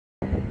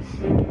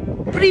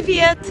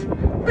Привет!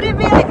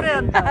 Привет,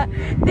 Brenda!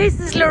 This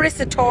is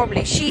Larissa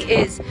Tormey. She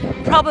is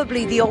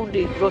probably the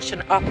only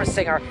Russian opera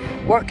singer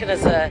working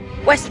as a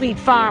Westmead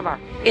farmer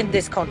in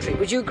this country.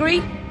 Would you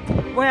agree?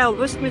 Well,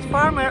 Westmead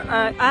farmer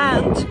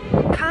and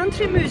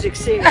country music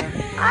singer,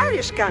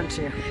 Irish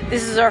country.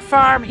 This is our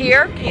farm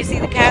here. Can you see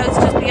the cows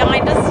just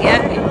behind us?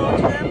 Yeah. Hello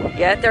to them.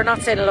 Yeah, they're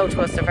not saying hello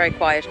to us, they're very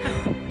quiet.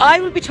 I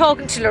will be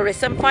talking to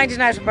Larissa and finding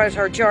out about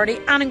her journey,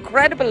 an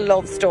incredible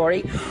love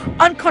story,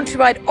 on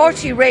Countrywide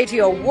RTE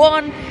Radio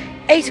 1,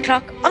 8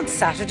 o'clock on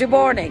Saturday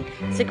morning.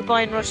 Say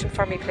goodbye in Russian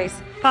for me, please.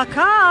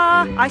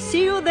 Пока! I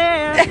see you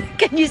there.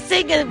 Can you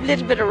sing a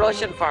little bit of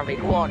Russian for me?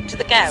 Go on, to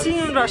the cows. Sing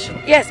in Russian.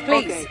 Yes,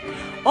 please. Okay.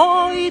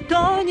 Ой,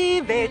 то не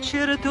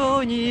вечер,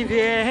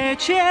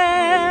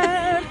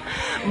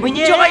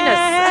 Мне Join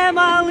us.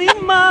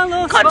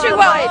 малым-мало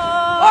Countrywide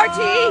спалось.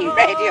 RTE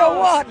Radio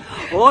 1.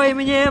 Ой,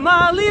 мне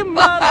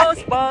малым-мало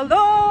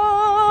спалось.